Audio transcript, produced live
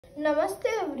Namaste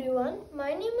everyone,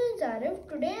 my name is Aarav.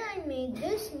 Today I made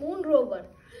this moon rover.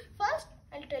 First,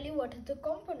 I'll tell you what are the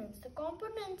components. The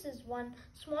components is one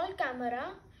small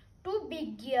camera, two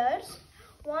big gears,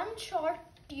 one short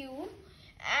tube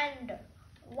and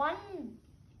one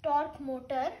torque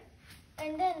motor,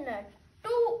 and then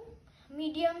two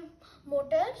medium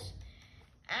motors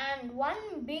and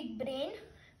one big brain,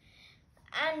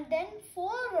 and then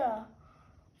four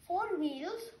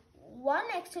wheels, one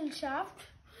axle shaft.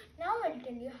 Now I'll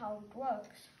tell you how it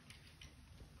works.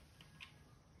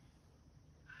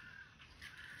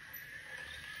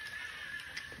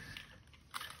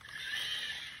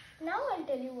 Now I'll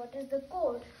tell you what is the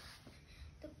code.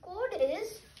 The code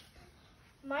is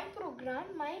my program.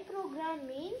 My program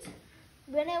means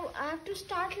when I have to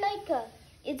start like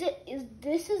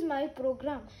this is my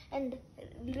program and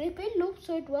repeat loop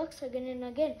so it works again and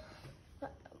again.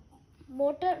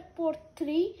 Motor port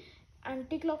 3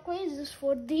 anti-clockwise is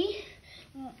for the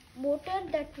motor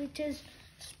that which is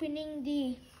spinning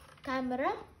the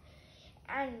camera,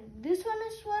 and this one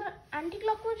is for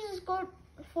anti-clockwise is good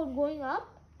for going up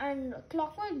and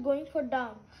clockwise going for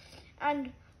down,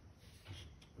 and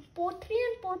port 3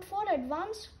 and port 4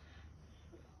 advanced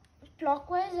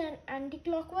clockwise and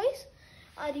anti-clockwise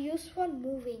are used for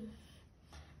moving.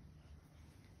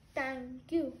 Thank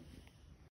you.